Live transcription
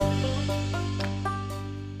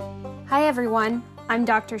everyone, I'm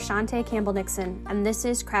Dr. Shante Campbell-Nixon, and this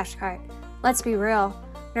is Crash Cart. Let's be real,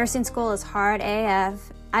 nursing school is hard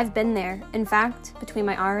AF. I've been there. In fact, between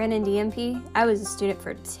my RN and DNP, I was a student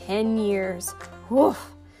for 10 years.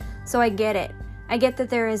 Woof. So I get it. I get that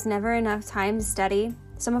there is never enough time to study.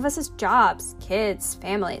 Some of us has jobs, kids,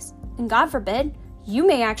 families, and God forbid, you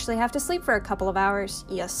may actually have to sleep for a couple of hours,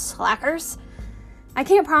 you slackers. I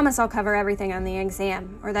can't promise I'll cover everything on the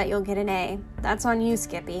exam or that you'll get an A. That's on you,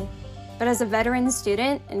 Skippy. But as a veteran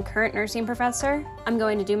student and current nursing professor, I'm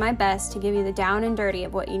going to do my best to give you the down and dirty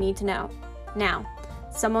of what you need to know. Now,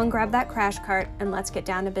 someone grab that crash cart and let's get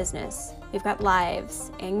down to business. We've got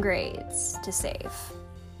lives and grades to save.